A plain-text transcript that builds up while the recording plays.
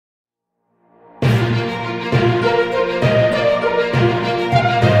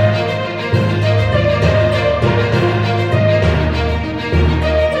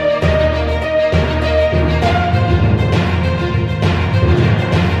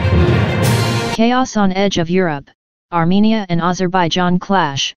Chaos on edge of Europe, Armenia and Azerbaijan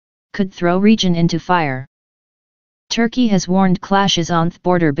clash, could throw region into fire. Turkey has warned clashes on the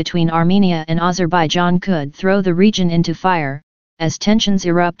border between Armenia and Azerbaijan could throw the region into fire, as tensions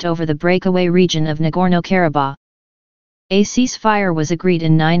erupt over the breakaway region of Nagorno-Karabakh. A ceasefire was agreed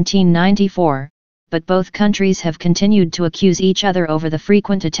in 1994, but both countries have continued to accuse each other over the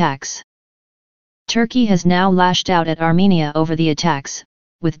frequent attacks. Turkey has now lashed out at Armenia over the attacks,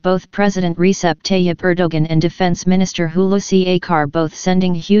 with both President Recep Tayyip Erdogan and Defense Minister Hulusi Akar both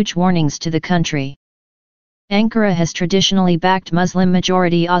sending huge warnings to the country. Ankara has traditionally backed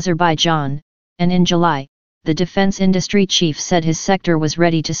Muslim-majority Azerbaijan, and in July, the defense industry chief said his sector was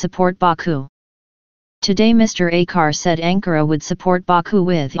ready to support Baku. Today Mr. Akar said Ankara would support Baku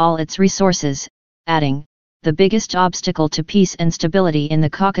with all its resources, adding, "The biggest obstacle to peace and stability in the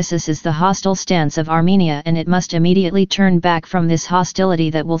Caucasus is the hostile stance of Armenia, and it must immediately turn back from this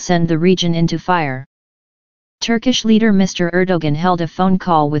hostility that will send the region into fire." Turkish leader Mr. Erdogan held a phone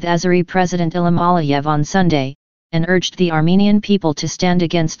call with Azeri President Ilham Aliyev on Sunday, and urged the Armenian people to stand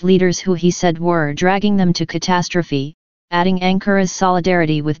against leaders who he said were dragging them to catastrophe, adding Ankara's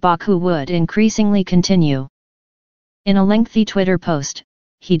solidarity with Baku would increasingly continue. In a lengthy Twitter post,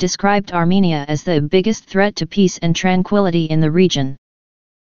 he described Armenia as the biggest threat to peace and tranquility in the region.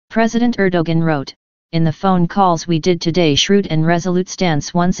 President Erdogan wrote, "In the phone calls we did today, shrewd and resolute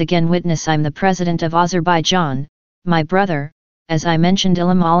stance once again witness. I'm the president of Azerbaijan, my brother, as I mentioned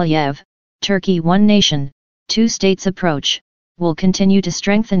Ilham Aliyev, Turkey one nation, two states approach, will continue to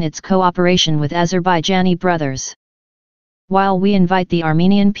strengthen its cooperation with Azerbaijani brothers. While we invite the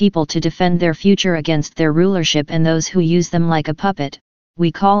Armenian people to defend their future against their rulership and those who use them like a puppet, we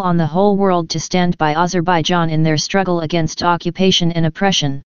call on the whole world to stand by Azerbaijan in their struggle against occupation and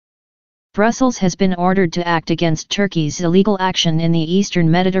oppression." Brussels has been ordered to act against Turkey's illegal action in the eastern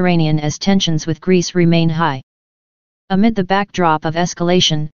Mediterranean as tensions with Greece remain high. Amid the backdrop of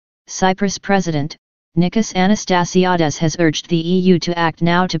escalation, Cyprus President, Nikos Anastasiades has urged the EU to act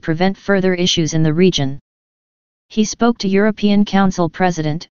now to prevent further issues in the region. He spoke to European Council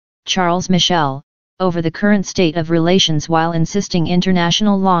President, Charles Michel, over the current state of relations while insisting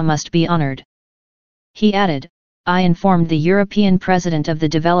international law must be honored. He added, "I informed the European President of the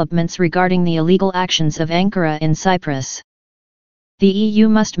developments regarding the illegal actions of Ankara in Cyprus. The EU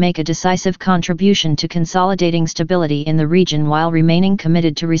must make a decisive contribution to consolidating stability in the region while remaining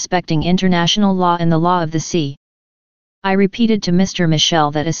committed to respecting international law and the law of the sea." I repeated to Mr.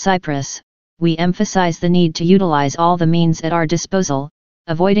 Michel that as Cyprus, we emphasize the need to utilize all the means at our disposal,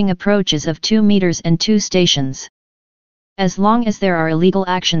 avoiding approaches of 2 meters and 2 stations. As long as there are illegal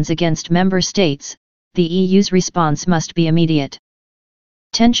actions against member states, the EU's response must be immediate.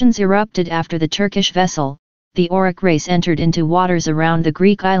 Tensions erupted after the Turkish vessel, the Orak Race, entered into waters around the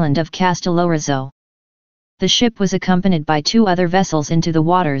Greek island of Castellorizo. The ship was accompanied by 2 other vessels into the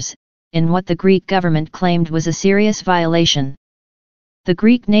waters, in what the Greek government claimed was a serious violation. The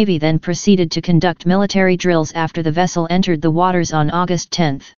Greek Navy then proceeded to conduct military drills after the vessel entered the waters on August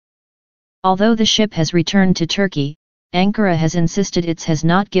 10. Although the ship has returned to Turkey, Ankara has insisted it has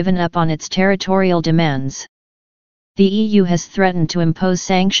not given up on its territorial demands. The EU has threatened to impose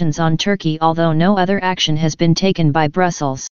sanctions on Turkey, although no other action has been taken by Brussels.